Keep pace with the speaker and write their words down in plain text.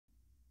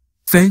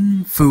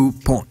Feng Fu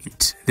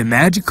Point, the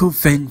magical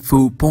Feng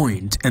Fu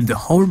point and the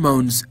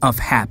hormones of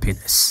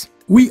happiness.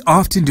 We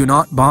often do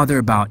not bother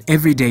about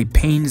everyday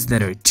pains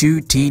that are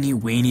too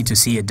teeny-weeny to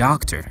see a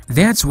doctor.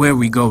 That's where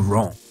we go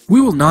wrong. We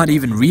will not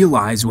even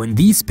realize when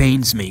these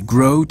pains may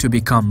grow to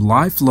become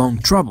lifelong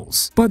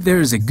troubles. But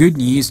there is a good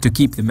news to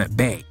keep them at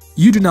bay.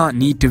 You do not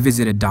need to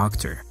visit a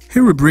doctor.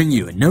 Here we bring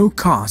you a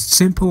no-cost,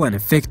 simple and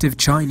effective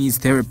Chinese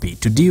therapy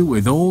to deal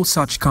with all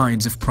such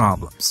kinds of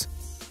problems.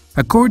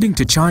 According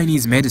to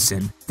Chinese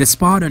medicine, the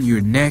spot on your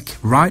neck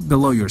right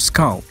below your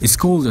skull is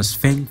called as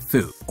Feng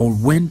Fu or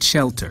wind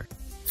shelter.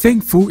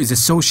 Feng Fu is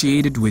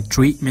associated with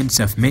treatments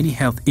of many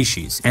health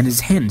issues and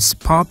is hence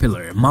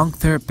popular among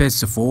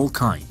therapists of all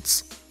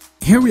kinds.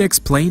 Here we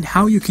explain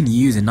how you can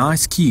use an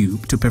ice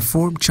cube to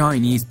perform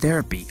Chinese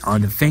therapy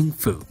on the Feng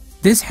Fu.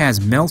 This has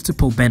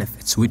multiple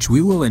benefits which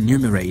we will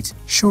enumerate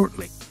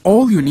shortly.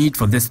 All you need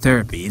for this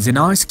therapy is an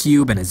ice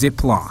cube and a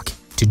Ziploc.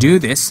 To do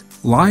this,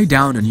 lie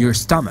down on your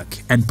stomach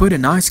and put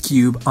an ice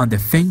cube on the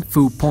Feng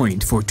Fu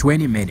point for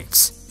 20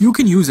 minutes. You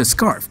can use a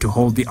scarf to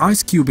hold the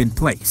ice cube in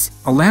place,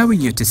 allowing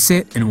you to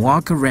sit and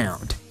walk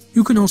around.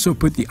 You can also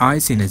put the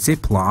ice in a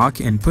Ziploc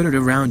and put it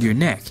around your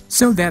neck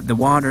so that the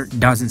water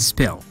doesn't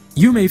spill.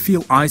 You may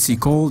feel icy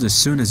cold as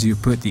soon as you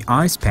put the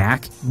ice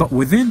pack, but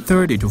within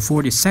 30 to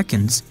 40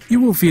 seconds,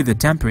 you will feel the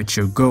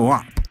temperature go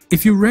up.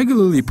 If you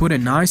regularly put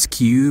an ice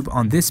cube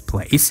on this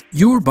place,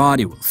 your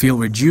body will feel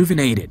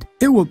rejuvenated.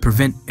 It will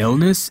prevent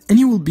illness and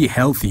you will be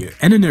healthier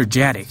and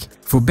energetic.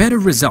 For better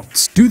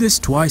results, do this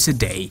twice a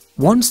day,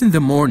 once in the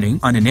morning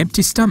on an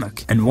empty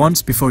stomach and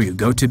once before you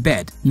go to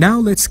bed. Now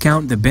let's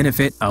count the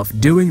benefit of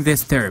doing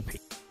this therapy.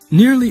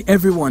 Nearly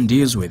everyone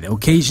deals with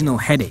occasional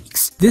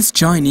headaches. This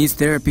Chinese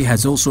therapy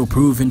has also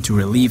proven to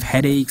relieve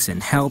headaches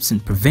and helps in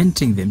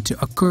preventing them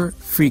to occur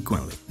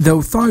frequently.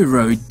 Though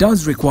thyroid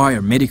does require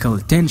medical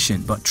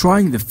attention, but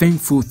trying the Feng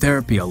Fu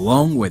therapy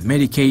along with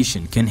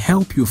medication can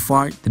help you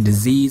fight the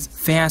disease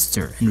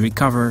faster and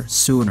recover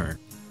sooner.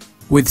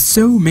 With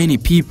so many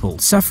people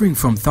suffering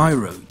from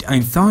thyroid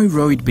and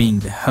thyroid being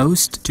the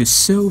host to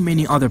so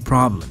many other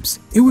problems,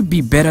 it would be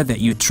better that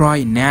you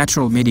try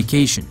natural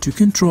medication to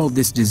control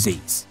this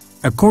disease.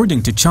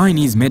 According to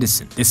Chinese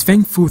medicine, this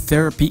Feng Fu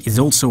therapy is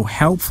also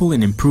helpful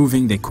in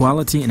improving the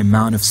quality and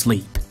amount of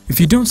sleep. If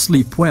you don't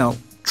sleep well,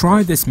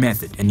 try this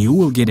method and you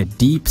will get a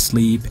deep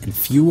sleep and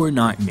fewer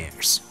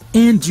nightmares.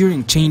 And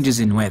during changes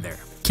in weather,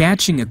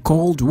 catching a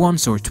cold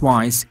once or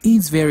twice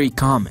is very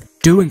common.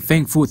 Doing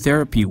Feng Fu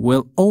therapy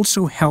will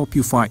also help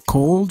you fight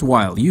cold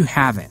while you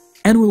have it,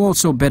 and will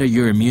also better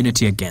your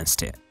immunity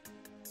against it.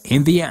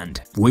 In the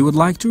end, we would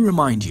like to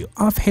remind you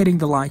of hitting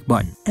the like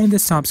button and the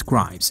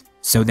subscribes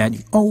so that you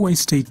always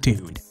stay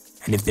tuned.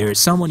 And if there is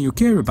someone you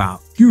care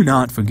about, do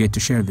not forget to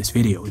share this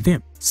video with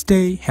them.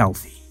 Stay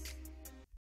healthy.